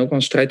kunnen misschien ook wel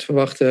een strijd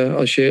verwachten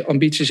als je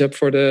ambities hebt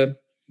voor de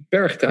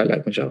bergtrui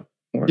lijkt me zo.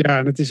 Ja,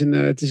 en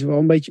het is wel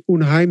een beetje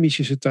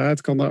onheimische taart.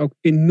 Het kan daar ook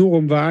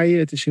enorm waaien.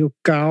 Het is heel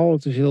kaal.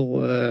 Het is heel...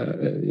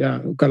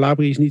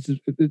 Calabria is niet...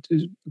 Het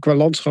is qua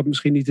landschap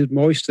misschien niet het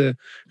mooiste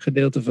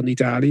gedeelte van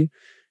Italië.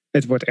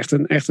 Het wordt echt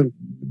een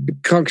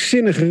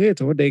krankzinnige rit,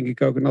 hoor, denk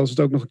ik ook. En als het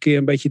ook nog een keer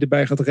een beetje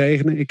erbij gaat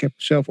regenen. Ik heb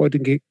zelf ooit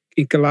een keer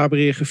in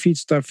Calabria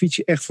gefietst. Daar fiets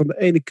je echt van de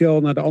ene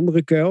kuil naar de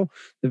andere kuil.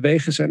 De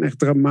wegen zijn echt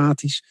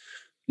dramatisch.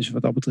 Dus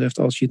wat dat betreft,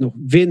 als je nog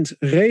wind,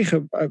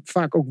 regen,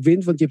 vaak ook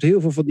wind. Want je hebt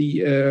heel veel van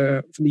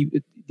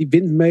die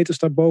windmeters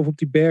daarboven op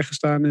die bergen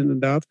staan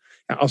inderdaad.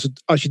 Ja,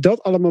 als je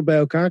dat allemaal bij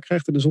elkaar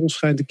krijgt en de zon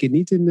schijnt een keer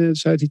niet in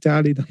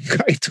Zuid-Italië, dan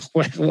kan je toch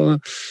wel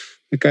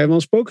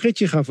een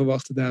spookritje gaan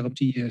verwachten daar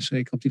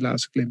zeker op die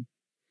laatste klim.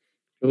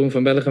 Jeroen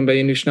van Bellegem, ben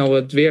je nu snel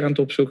het weer aan het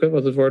opzoeken,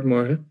 wat het wordt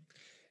morgen?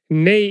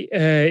 Nee, ik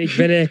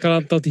ben eigenlijk al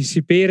aan het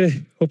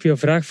anticiperen op jouw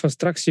vraag van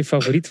straks, je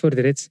favoriet voor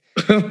de rit.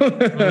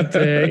 Want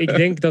ik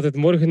denk dat het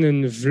morgen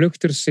een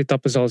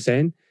vluchtersetappe zal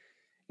zijn.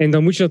 En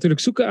dan moet je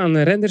natuurlijk zoeken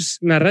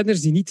naar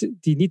renners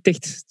die niet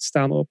dicht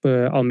staan op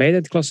Almeida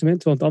in het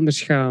klassement. Want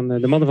anders gaan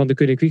de mannen van de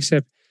Koning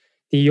Quickstep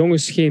die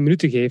jongens geen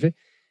minuten geven.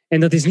 En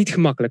dat is niet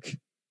gemakkelijk.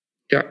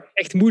 Ja.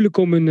 Echt moeilijk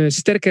om een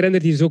sterke renner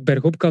die dus ook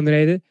bergop kan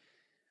rijden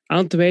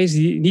aan te wijzen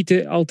die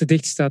niet al te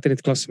dicht staat in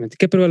het klassement.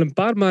 Ik heb er wel een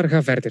paar, maar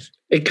ga verder.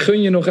 Ik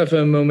gun je nog even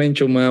een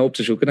momentje om op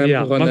te zoeken.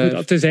 Ja, maar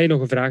goed, tenzij je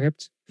nog een vraag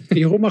hebt.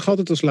 Jeroen mag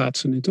altijd als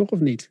laatste nu, toch? Of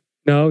niet?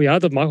 Nou ja,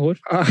 dat mag hoor.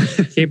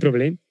 Geen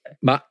probleem.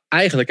 Maar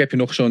eigenlijk heb je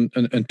nog zo'n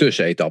een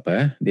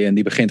tussenetappe. Hè?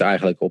 Die begint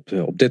eigenlijk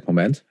op dit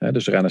moment. Hè?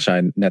 Dus de renners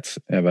zijn net...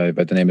 wij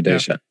nemen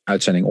deze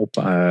uitzending op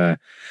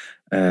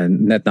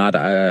net na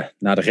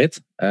de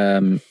rit.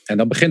 En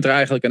dan begint er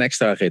eigenlijk een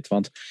extra rit.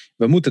 Want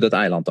we moeten dat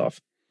eiland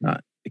af. Nou,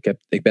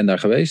 ik ben daar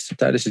geweest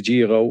tijdens de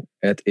Giro.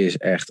 Het is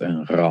echt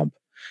een ramp.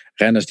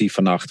 Renners die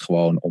vannacht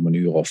gewoon om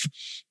 1:00 of...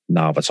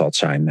 Nou, wat zal het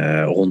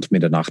zijn? Rond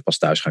middernacht pas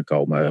thuis gaan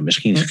komen.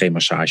 Misschien geen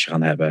massage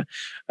gaan hebben.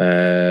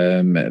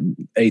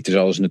 Eten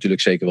zullen ze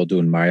natuurlijk zeker wel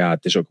doen. Maar ja,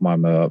 het is ook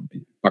maar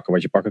pakken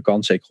wat je pakken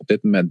kan. Zeker op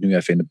dit moment nu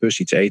even in de bus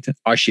iets eten.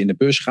 Als je in de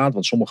bus gaat,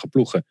 want sommige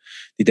ploegen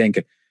die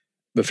denken...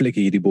 We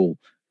flikken hier die boel.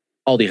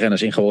 Al die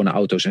renners in gewone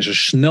auto's en zo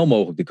snel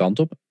mogelijk de kant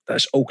op. Dat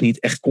is ook niet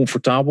echt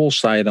comfortabel.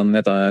 Sta je dan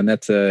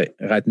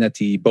rijdt net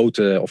die boot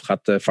of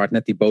vaart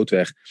net die boot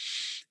weg.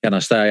 Ja,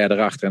 dan sta je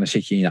erachter en dan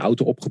zit je in je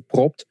auto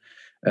opgepropt.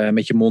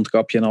 Met je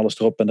mondkapje en alles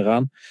erop en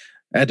eraan.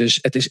 Dus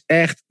het is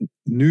echt,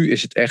 nu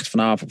is het echt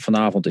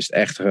vanavond is het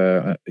echt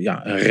een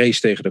race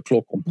tegen de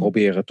klok. Om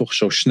proberen toch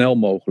zo snel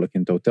mogelijk in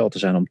het hotel te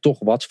zijn. Om toch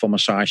wat van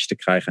massage te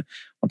krijgen.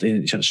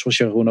 Want zoals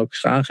Jeroen ook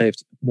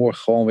aangeeft,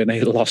 morgen gewoon weer een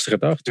hele lastige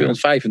dag.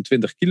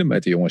 225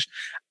 kilometer, jongens.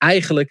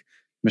 Eigenlijk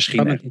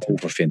misschien echt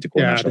over, vind ik.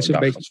 Ja, dat is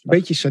een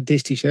beetje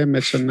sadistisch, hè,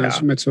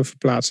 met zo'n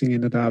verplaatsing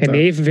inderdaad. En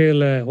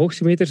evenveel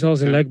hoogtemeters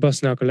als in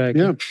Luik-Bastenaken-Luik.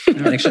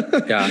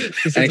 Ja.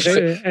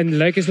 En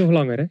Luik is nog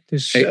langer, hè.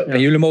 Dus, en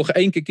jullie mogen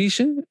 1 keer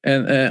kiezen.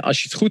 En als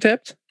je het goed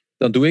hebt,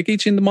 dan doe ik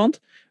iets in de mand.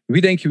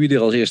 Wie denken jullie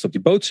er als eerste op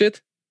die boot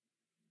zit?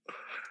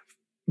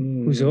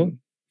 Hoezo?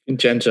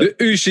 Vincenzo. De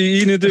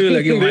UCI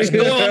natuurlijk, jongens.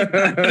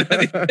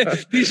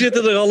 Die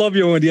zitten er al op,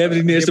 jongen. Die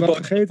hebben die eerste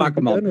boot.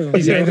 Pakken, man.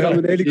 Die zijn er al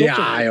met de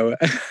helikopter. Ja, jongen.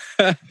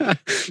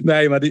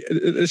 Nee, maar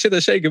er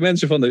zitten zeker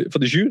mensen van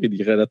de jury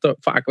die redden dat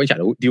vaak.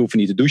 Want die hoeven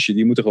niet te douchen.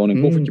 Die moeten gewoon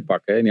een koffertje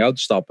pakken en in die auto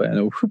stappen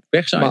en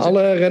weg zijn. Maar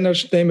alle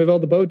renners nemen wel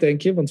de boot,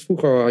 denk je? Want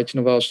vroeger had je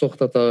nog wel eens toch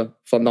dat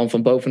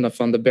van boven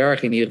van de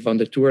berg, in ieder geval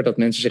de Tour, dat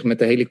mensen zich met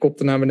de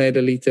helikopter naar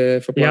beneden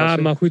lieten verplaatsen.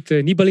 Ja, maar goed,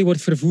 Nibali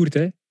wordt vervoerd,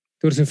 hè,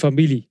 door zijn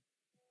familie.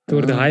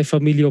 Door de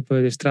Hai-familie op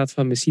de straat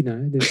van Messina.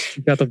 Hè. Dus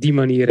die gaat op die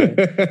manier...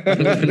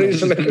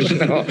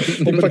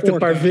 Die pakt een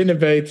paar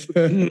vinnenbeet.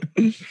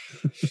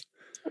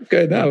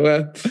 Oké, nou...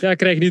 Ja, ik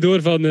krijg nu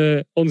door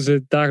van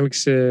onze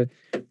dagelijkse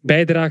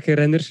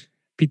bijdragerenner,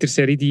 Pieter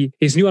Serri. Die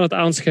is nu aan het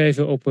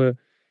aanschuiven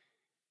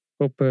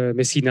op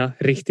Messina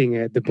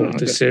richting de boot.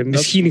 Dus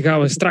misschien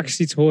gaan we straks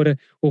iets horen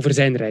over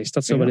zijn reis.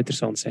 Dat zou wel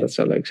interessant zijn. Dat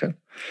zou leuk zijn.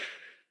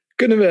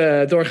 Kunnen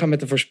we doorgaan met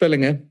de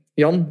voorspellingen?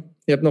 Jan,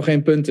 je hebt nog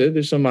geen punten,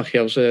 dus dan mag je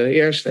als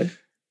eerste.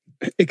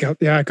 Ik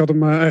had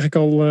hem eigenlijk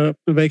al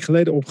een week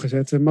geleden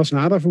opgezet.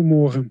 Masnada voor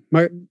morgen.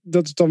 Maar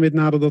dat is dan weer het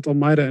nadeel dat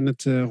Almeida in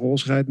het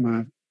roze rijdt.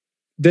 Maar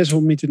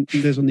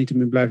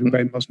desalniettemin blijf ik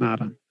bij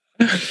Masnada.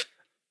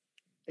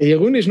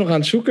 Jeroen is nog aan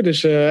het zoeken,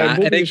 dus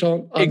Bobby is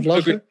al aan het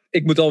lachen.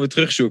 Ik moet alweer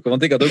terugzoeken,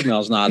 want ik had ook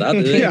Masnada.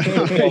 Dus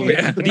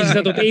Die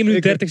staat op 1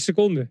 minuut 30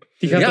 seconden.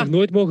 Die gaat toch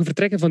nooit mogen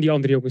vertrekken van die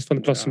andere jongens van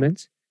het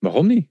klassement?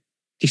 Waarom niet?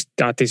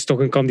 Het is toch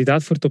een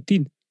kandidaat voor top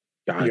 10?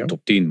 Ja,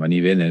 top 10, maar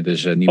niet winnen.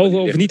 Dus,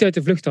 of niet uit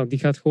de vlucht dan. Die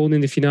gaat gewoon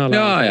in de finale.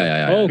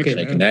 Ja.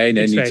 Okay. Nee,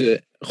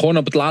 niet. Gewoon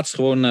op het laatst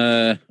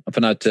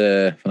vanuit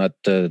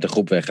de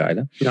groep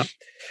wegrijden. Ja.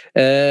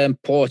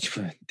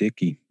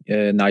 Dikkie.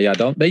 Nou ja,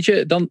 dan weet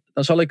je, dan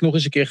zal ik nog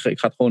eens een keer... Ik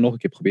ga het gewoon nog een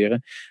keer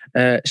proberen.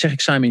 Zeg ik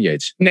Simon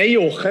Yates. Nee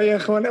joh, ga je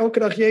gewoon elke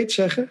dag Yates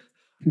zeggen?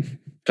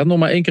 Ik had het nog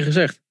maar 1 keer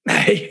gezegd.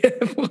 Nee,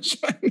 volgens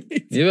mij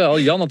niet. Jawel,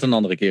 Jan had een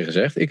andere keer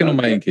gezegd. Ik heb nog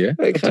maar 1 keer.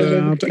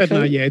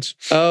 Edna Yates.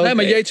 Nee,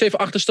 maar Yates heeft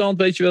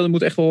achterstand, weet je wel. Hij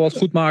moet echt wel wat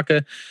goed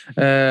maken.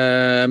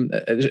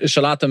 Ze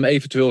laten hem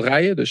eventueel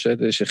rijden. Dus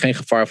er is geen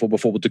gevaar voor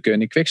bijvoorbeeld de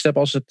Koenig Quickstep.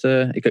 Als het,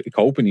 ik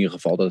hoop in ieder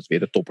geval dat het weer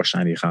de toppers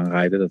zijn die gaan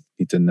rijden. Dat het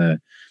niet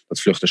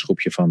dat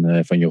vluchtersgroepje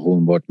van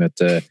Jeroen wordt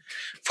met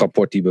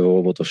Frapporti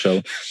bijvoorbeeld of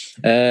zo.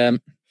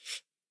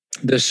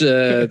 Die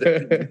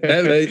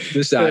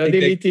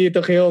liet hier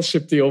toch heel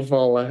subtiel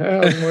vallen. Hè?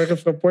 Als morgen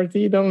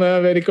Frapporti, dan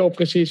weet ik al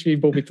precies wie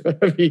Bobby...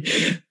 ik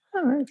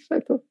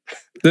zei toch.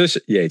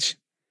 Dus Yates,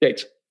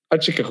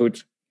 hartstikke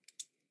goed.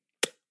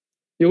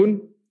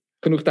 Jeroen,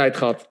 genoeg tijd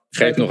gehad.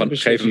 Geef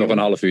hem nog een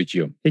half uurtje,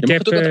 joh. Je mag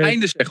het ook aan het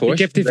einde zeggen, hoor.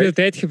 Ik heb te veel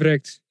tijd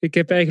gebruikt. Ik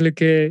heb eigenlijk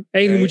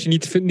moet je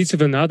niet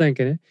zoveel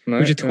nadenken. Hè. Nee,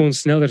 moet je het gewoon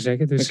sneller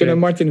zeggen. Dus, we kunnen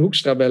Martin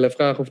Hoekstra bellen,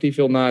 vragen of hij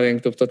veel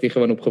nadenkt of dat hij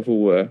gewoon op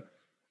gevoel...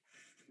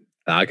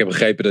 Nou, ik heb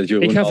begrepen dat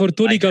Jeroen... Ik ga voor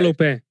Tony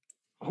Galopin.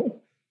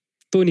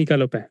 Tony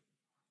Galopin.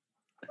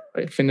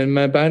 Ik vind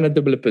hem bijna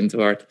dubbele punten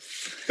waard.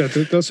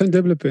 Dat zijn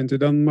dubbele punten.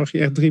 Dan mag je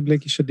echt 3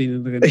 blikjes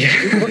sardine erin.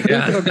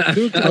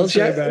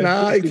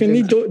 Ik vind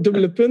niet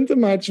dubbele punten,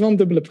 maar het is wel een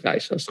dubbele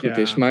prijs als het goed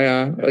is. Maar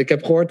ja, ik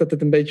heb gehoord dat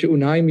het een beetje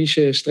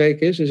onheimische streek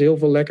is. Dus heel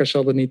veel lekkers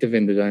zal er niet te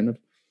vinden zijn.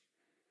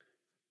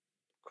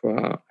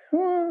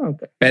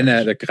 Okay.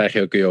 En dat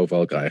kun je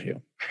overal krijgen, joh.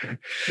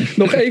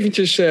 Nog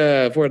eventjes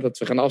voordat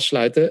we gaan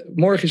afsluiten.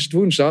 Morgen is het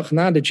woensdag.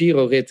 Na de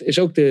Giro-rit is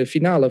ook de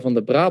finale van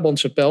de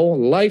Brabantse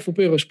Pijl live op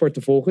Eurosport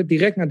te volgen.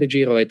 Direct na de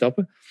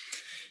Giro-etappe.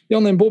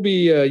 Jan en Bobby,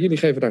 jullie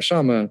geven daar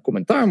samen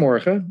commentaar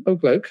morgen.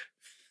 Ook leuk.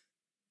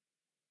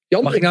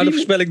 Jan, mag ik nou de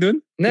voorspelling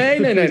doen?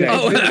 Nee.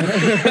 Oh.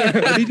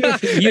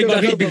 Hier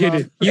mag ik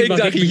beginnen. Ik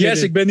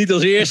dacht, ik ben niet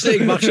als eerste.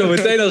 Ik mag zo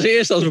meteen als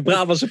eerste als we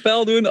Brabantse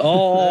Pijl doen.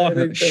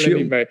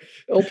 Niet mee.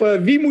 Op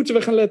wie moeten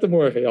we gaan letten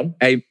morgen, Jan?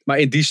 Hey, maar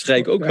in die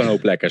streek ook gewoon een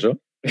hoop lekkers, hoor.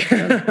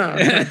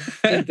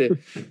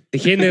 De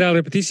generale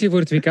repetitie voor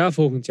het WK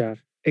volgend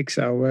jaar. Ik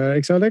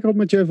zou lekker op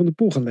Mathieu van der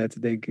Poel gaan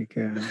letten, denk ik.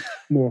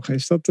 Morgen.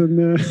 Is dat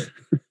een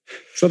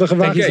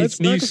gewaagde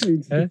uitspraak of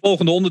niet?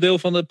 Volgende onderdeel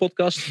van de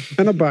podcast.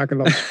 En op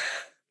Bakeland.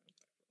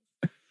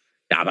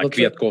 Ja, maar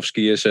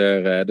Kwiatkowski is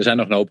er. Er zijn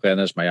nog een hoop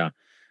renners. Maar ja,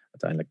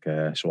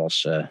 uiteindelijk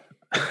zoals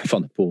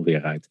Van der Poel weer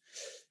rijdt.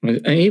 In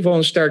ieder geval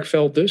een sterk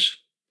veld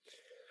dus.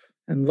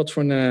 En wat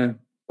voor een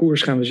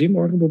koers gaan we zien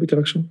morgen, Bobby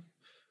Traxel?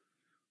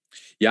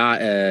 Ja,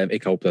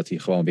 ik hoop dat hij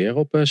gewoon weer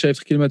op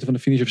 70 kilometer van de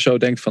finish of zo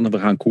denkt van we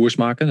gaan koers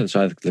maken. Dat is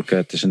eigenlijk,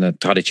 het is een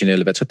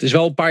traditionele wedstrijd. Het is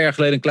wel een paar jaar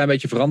geleden een klein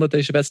beetje veranderd,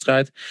 deze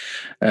wedstrijd.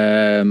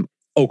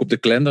 Ook op de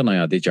kalender. Nou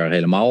ja, dit jaar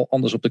helemaal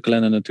anders op de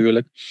kalender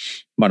natuurlijk.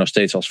 Maar nog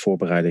steeds als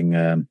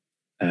voorbereiding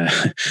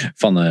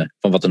van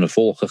wat er nog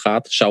volgen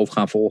gaat. Zou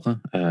gaan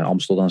volgen.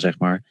 Amstel dan, zeg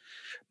maar.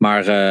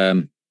 Maar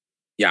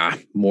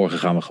morgen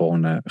gaan we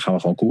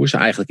gewoon koersen.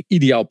 Eigenlijk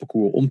ideaal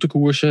parcours om te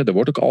koersen. Er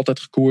wordt ook altijd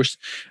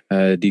gekoerst.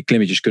 Die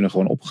klimmetjes kunnen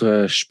gewoon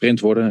opgesprint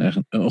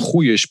worden. Een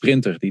goede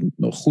sprinter die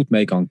nog goed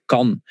mee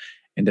kan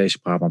in deze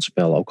Brabantse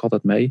Pijl ook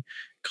altijd mee.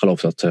 Ik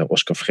geloof dat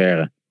Oscar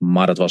Freire,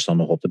 maar dat was dan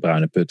nog op de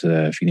Bruine Put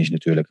finish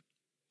natuurlijk.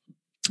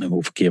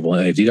 Hoeveel keer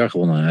heeft hij daar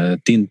gewonnen?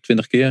 10,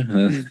 20 keer?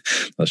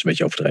 Dat is een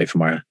beetje overdreven,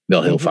 maar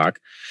wel heel vaak.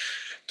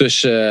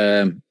 Dus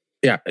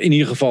in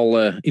ieder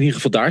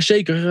geval daar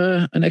zeker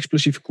een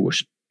explosieve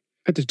koers.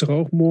 Het is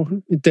droog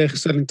morgen, in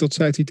tegenstelling tot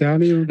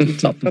Zuid-Italië. Want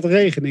het gaat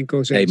regenen in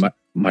Cosenza. Nee,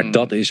 maar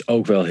dat is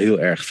ook wel heel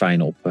erg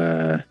fijn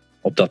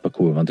op dat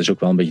parcours. Want het is ook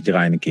wel een beetje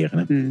draaien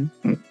keren.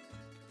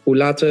 Hoe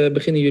laat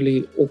beginnen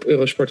jullie op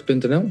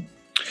Eurosport.nl?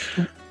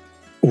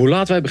 Hoe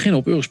laat wij beginnen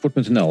op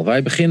Eurosport.nl?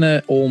 Wij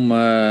beginnen om,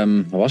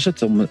 wat was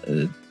het? Om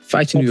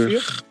 15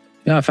 uur.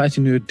 Ja, 15:30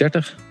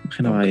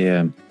 beginnen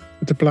wij.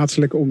 Met de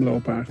plaatselijke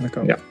omloop eigenlijk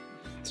ook. Ja.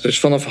 Dus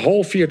vanaf 3:30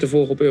 te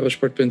volgen op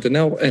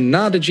Eurosport.nl. En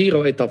na de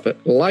Giro-etappe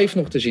live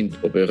nog te zien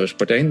op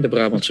Eurosport 1, de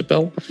Brabantse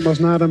Pijl. Als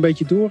Nada een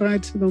beetje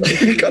doorrijdt, dan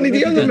kan hij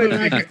die ook nog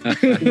meepikken.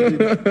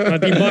 Maar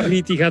die mag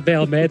niet, die gaat bij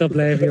Almeida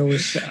blijven,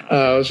 jongens.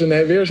 Als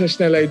we weer zo'n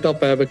snelle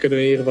etappe hebben, kunnen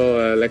we in ieder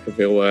geval lekker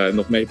veel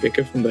nog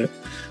meepikken van de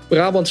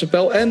Brabantse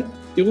Pijl. En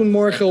Jeroen,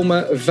 morgen om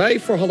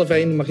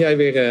 1:05 mag jij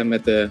weer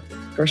met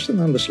Karsten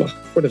aan de slag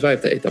voor de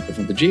 5e etappe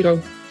van de Giro.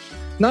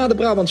 Na de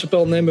Brabantse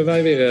Pijl nemen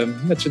wij weer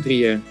met z'n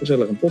drieën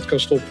gezellig een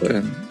podcast op.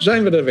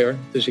 Zijn we er weer.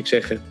 Dus ik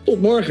zeg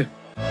tot morgen.